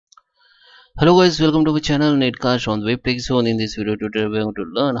Hello guys, welcome to the channel Netcast on Web Tech Zone. In this video tutorial, we are going to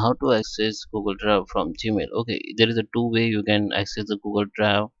learn how to access Google Drive from Gmail. Okay, there is a two way you can access the Google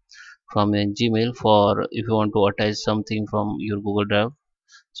Drive from your Gmail. For if you want to attach something from your Google Drive,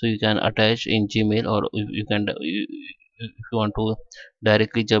 so you can attach in Gmail, or if you want to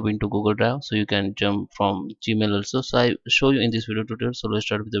directly jump into Google Drive, so you can jump from Gmail also. So I show you in this video tutorial. So let's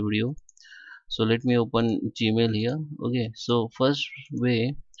start with the video. So let me open Gmail here. Okay, so first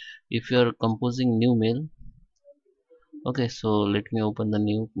way, if you are composing new mail. Okay, so let me open the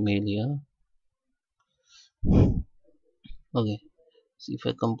new mail here. Okay, so if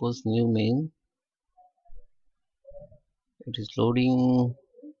I compose new mail, it is loading.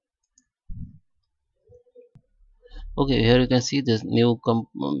 Okay, here you can see this new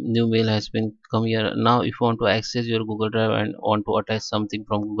mail has been come here. Now if you want to access your Google Drive and want to attach something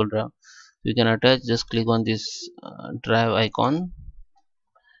from Google Drive, you can attach. Just click on this drive icon,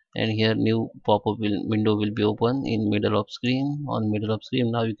 and here new pop-up window will be open in middle of screen. On middle of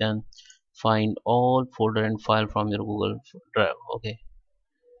screen, now you can find all folder and file from your Google Drive. Okay,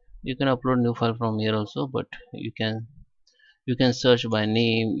 you can upload new file from here also, but you can search by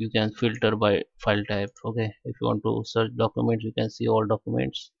name, you can filter by file type. Okay, if you want to search documents, you can see all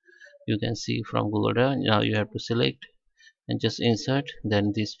documents you can see from Google Drive. Now you have to select and just insert,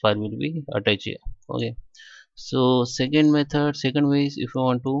 then this file will be attached here. Okay, so second way is if you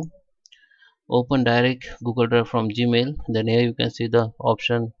want to open direct Google Drive from Gmail, then here you can see the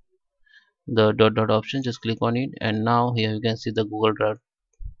option, the dot option. Just click on it, and now here you can see the Google Drive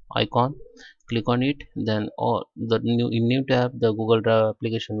icon. Click on it, then all the new tab, the Google Drive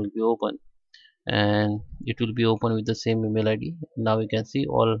application will be open, and it will be open with the same email ID. Now you can see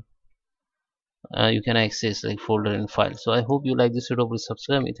all, you can access like folder and file. So I hope you like this video. Please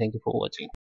subscribe me. Thank you for watching.